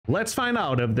Let's find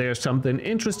out if there's something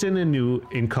interesting and new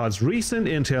in COD's recent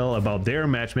intel about their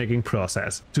matchmaking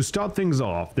process. To start things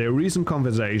off, their recent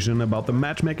conversation about the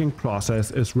matchmaking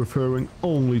process is referring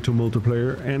only to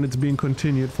multiplayer, and it's being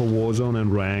continued for Warzone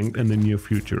and Ranked in the near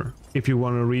future. If you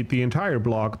want to read the entire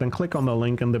blog, then click on the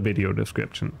link in the video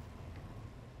description.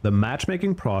 The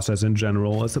matchmaking process in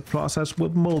general is a process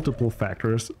with multiple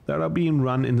factors that are being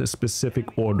run in a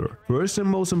specific order. First and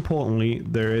most importantly,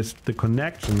 there is the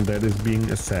connection that is being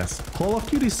assessed. Call of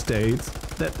Duty states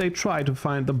that they try to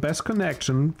find the best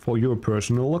connection for your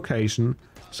personal location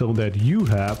so that you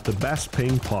have the best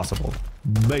ping possible.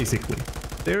 Basically.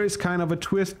 There is kind of a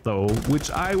twist though,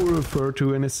 which I will refer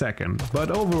to in a second,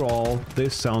 but overall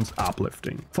this sounds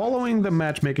uplifting. Following the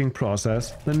matchmaking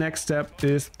process, the next step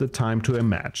is the time to a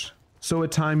match. So a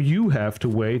time you have to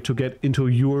wait to get into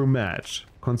your match,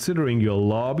 considering your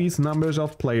lobby's numbers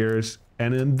of players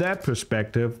and in that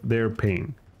perspective their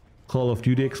ping. Call of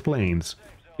Duty explains.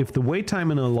 If the wait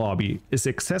time in a lobby is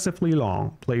excessively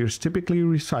long, players typically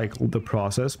recycle the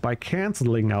process by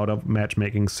cancelling out of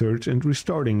matchmaking search and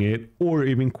restarting it, or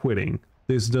even quitting.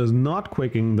 This does not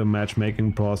quicken the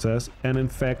matchmaking process and in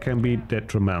fact can be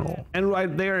detrimental. And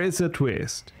right there is a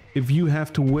twist. If you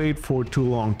have to wait for too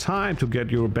long time to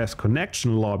get your best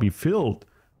connection lobby filled,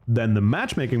 then the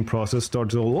matchmaking process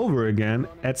starts all over again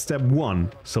at step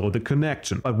 1, so the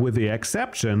connection, but with the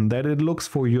exception that it looks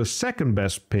for your second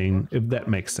best ping, if that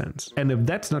makes sense. And if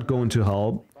that's not going to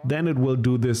help, then it will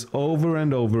do this over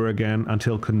and over again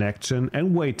until connection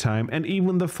and wait time and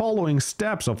even the following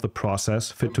steps of the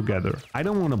process fit together. I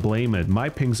don't want to blame it, my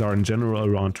pings are in general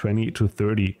around 20 to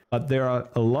 30, but there are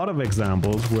a lot of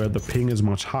examples where the ping is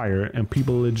much higher and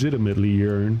people legitimately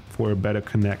yearn for a better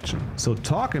connection. So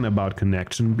talking about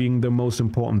connection being the most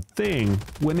important thing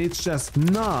when it's just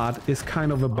not is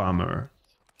kind of a bummer.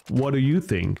 What do you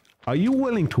think? Are you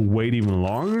willing to wait even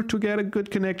longer to get a good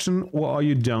connection, or are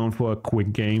you down for a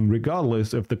quick game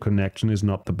regardless if the connection is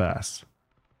not the best?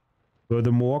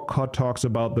 Furthermore, COD talks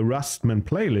about the Rustman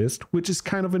playlist, which is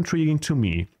kind of intriguing to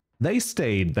me. They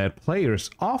state that players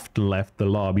often left the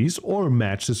lobbies or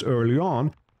matches early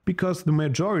on because the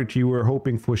majority were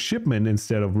hoping for shipment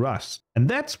instead of Rust. And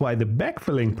that's why the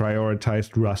backfilling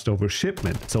prioritized Rust over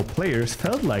shipment, so players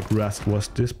felt like Rust was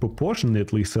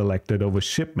disproportionately selected over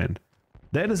shipment.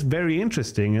 That is very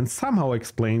interesting and somehow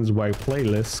explains why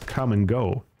playlists come and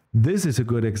go. This is a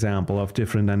good example of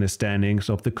different understandings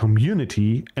of the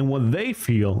community and what they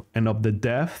feel, and of the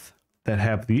depth that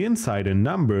have the insight in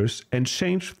numbers and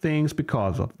change things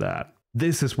because of that.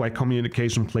 This is why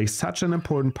communication plays such an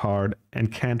important part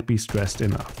and can't be stressed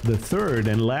enough. The third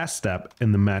and last step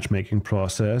in the matchmaking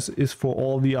process is for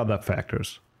all the other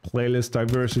factors. Playlist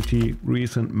diversity,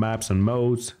 recent maps and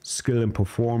modes, skill and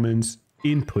performance,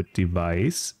 input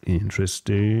device,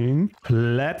 interesting,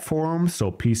 platform,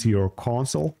 so PC or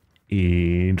console,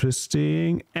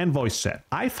 interesting, and voice chat.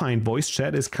 I find voice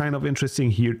chat is kind of interesting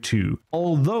here too,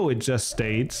 although it just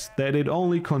states that it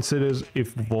only considers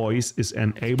if voice is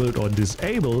enabled or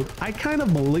disabled. I kind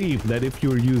of believe that if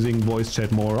you're using voice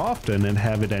chat more often and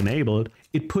have it enabled,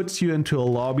 it puts you into a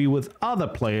lobby with other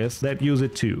players that use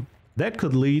it too. That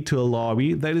could lead to a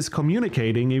lobby that is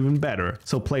communicating even better,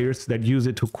 so players that use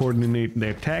it to coordinate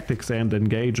their tactics and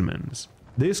engagements.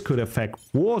 This could affect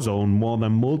Warzone more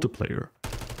than multiplayer,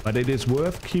 but it is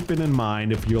worth keeping in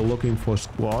mind if you're looking for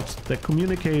squads that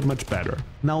communicate much better.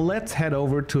 Now let's head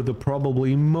over to the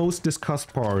probably most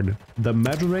discussed part, the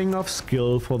measuring of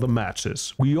skill for the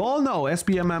matches. We all know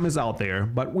SBMM is out there,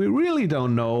 but we really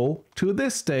don't know, to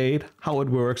this date, how it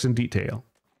works in detail.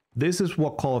 This is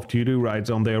what Call of Duty writes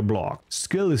on their blog.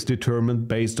 Skill is determined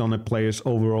based on a player's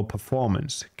overall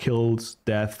performance, kills,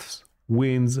 deaths,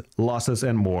 wins, losses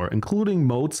and more, including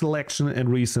mode selection and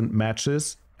recent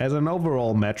matches, as an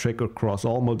overall metric across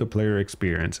all multiplayer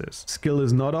experiences. Skill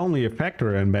is not only a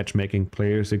factor in matchmaking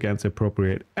players against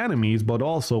appropriate enemies, but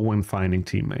also when finding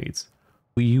teammates.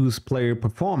 We use player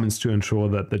performance to ensure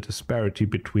that the disparity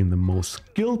between the most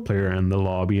skilled player in the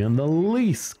lobby and the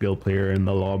least skilled player in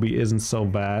the lobby isn't so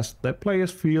vast that players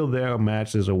feel their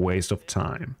match is a waste of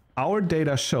time. Our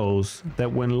data shows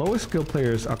that when lower skill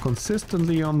players are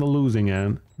consistently on the losing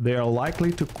end, they are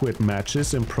likely to quit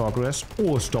matches in progress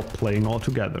or stop playing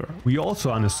altogether. We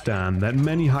also understand that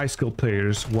many high skill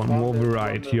players want more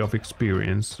variety of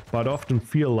experience, but often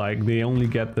feel like they only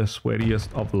get the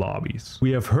sweatiest of lobbies.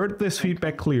 We have heard this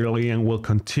feedback clearly and will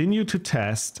continue to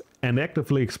test and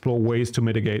actively explore ways to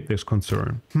mitigate this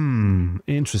concern.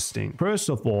 Interesting. First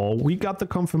of all, we got the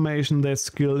confirmation that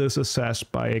skill is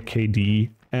assessed by a KD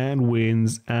and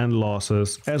wins and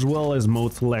losses, as well as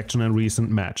mode selection and recent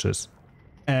matches.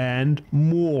 and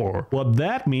more. What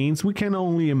that means we can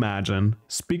only imagine.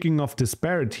 Speaking of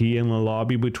disparity in the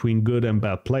lobby between good and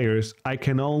bad players, I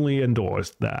can only endorse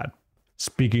that.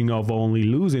 Speaking of only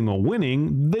losing or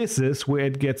winning, this is where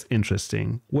it gets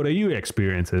interesting. What are your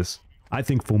experiences? I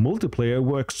think for multiplayer it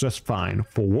works just fine.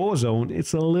 For Warzone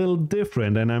it's a little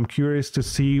different, and I'm curious to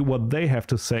see what they have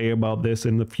to say about this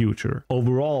in the future.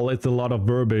 Overall it's a lot of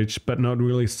verbiage, but not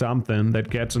really something that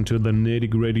gets into the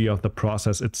nitty-gritty of the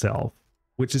process itself.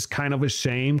 Which is kind of a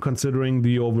shame considering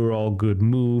the overall good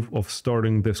move of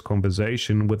starting this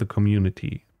conversation with the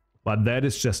community. But that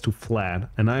is just too flat,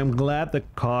 and I am glad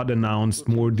that COD announced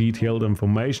more detailed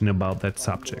information about that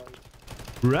subject.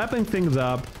 Wrapping things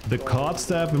up, the COD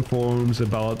staff informs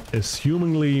about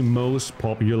assumingly most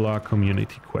popular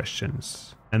community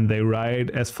questions. And they write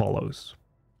as follows.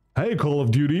 Hey Call of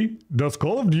Duty, does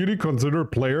Call of Duty consider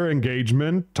player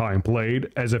engagement, time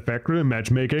played, as a factor in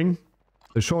matchmaking?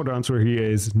 The short answer here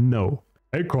is no.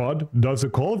 Hey COD, does the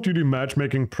Call of Duty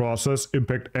matchmaking process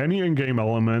impact any in-game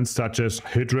elements such as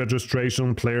hit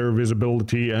registration, player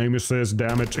visibility, aim assist,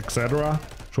 damage, etc.?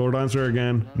 Short answer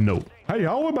again, no. Hey,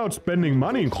 how about spending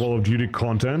money in Call of Duty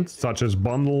content, such as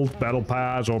bundles, battle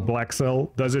pass or black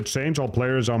cell? Does it change how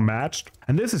players are matched?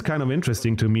 And this is kind of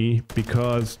interesting to me,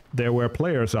 because there were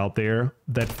players out there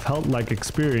that felt like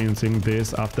experiencing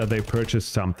this after they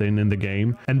purchased something in the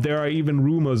game. And there are even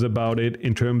rumors about it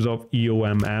in terms of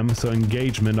EOMM, so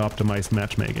engagement optimized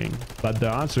matchmaking. But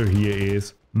the answer here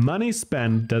is, money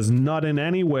spent does not in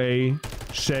any way,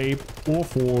 shape or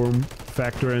form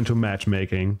factor into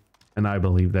matchmaking. And I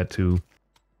believe that too.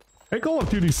 Hey Call of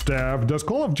Duty staff, does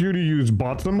Call of Duty use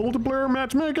bots in multiplayer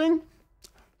matchmaking?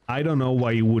 I don't know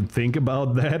why you would think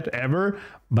about that ever,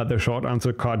 but the short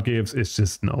answer COD gives is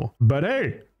just no. But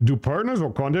hey, do partners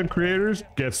or content creators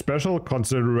get special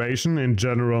consideration in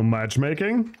general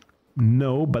matchmaking?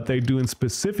 No, but they do in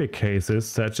specific cases,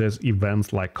 such as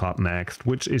events like COD Next,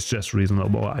 which is just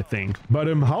reasonable, I think.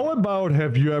 But how about,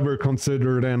 have you ever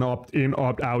considered an opt-in,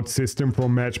 opt-out system for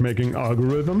matchmaking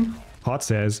algorithm? COD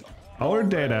says, our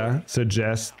data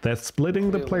suggests that splitting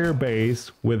the player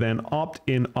base with an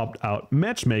opt-in, opt-out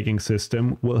matchmaking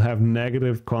system will have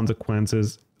negative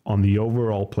consequences on the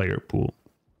overall player pool.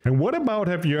 And what about,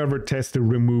 have you ever tested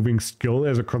removing skill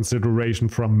as a consideration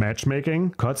from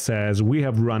matchmaking? COD says, we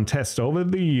have run tests over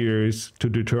the years to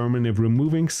determine if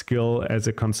removing skill as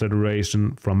a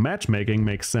consideration from matchmaking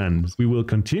makes sense. We will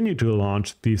continue to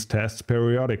launch these tests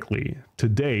periodically. To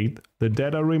date, the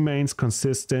data remains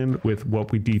consistent with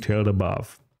what we detailed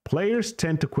above. Players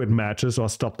tend to quit matches or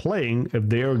stop playing if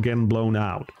they are again blown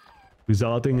out,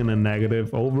 resulting in a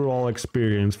negative overall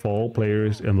experience for all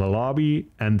players in the lobby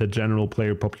and the general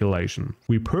player population.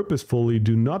 We purposefully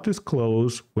do not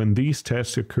disclose when these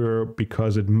tests occur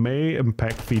because it may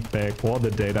impact feedback or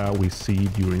the data we see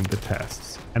during the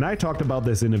tests. And I talked about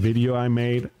this in a video I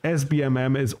made.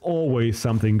 SBMM is always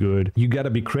something good. You gotta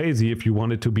be crazy if you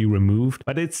want it to be removed,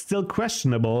 but it's still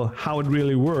questionable how it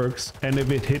really works and if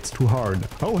it hits too hard.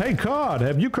 Oh hey COD,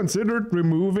 have you considered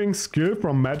removing skill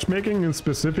from matchmaking in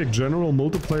specific general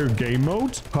multiplayer game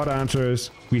modes? COD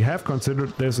answers, we have considered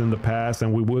this in the past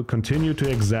and we will continue to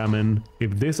examine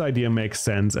if this idea makes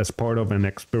sense as part of an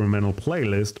experimental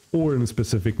playlist or in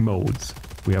specific modes.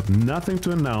 We have nothing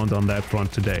to announce on that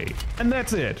front today. And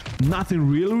that's it. Nothing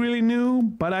really new,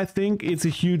 but I think it's a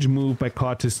huge move by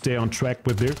COD to stay on track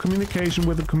with their communication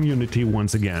with the community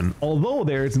once again. Although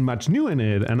there isn't much new in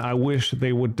it, and I wish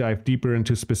they would dive deeper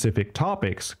into specific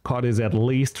topics, COD is at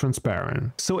least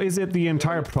transparent. So is it the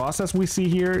entire process we see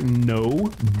here?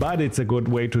 No, but it's a good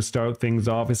way to start things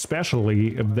off,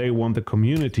 especially if they want the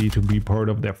community to be part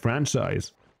of their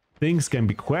franchise. Things can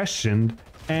be questioned,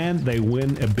 and they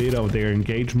win a bit of their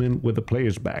engagement with the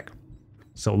players back.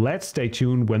 So let's stay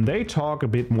tuned when they talk a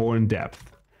bit more in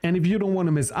depth. And if you don't want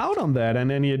to miss out on that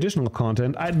and any additional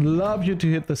content, I'd love you to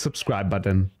hit the subscribe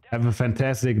button. Have a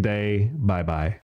fantastic day. Bye bye.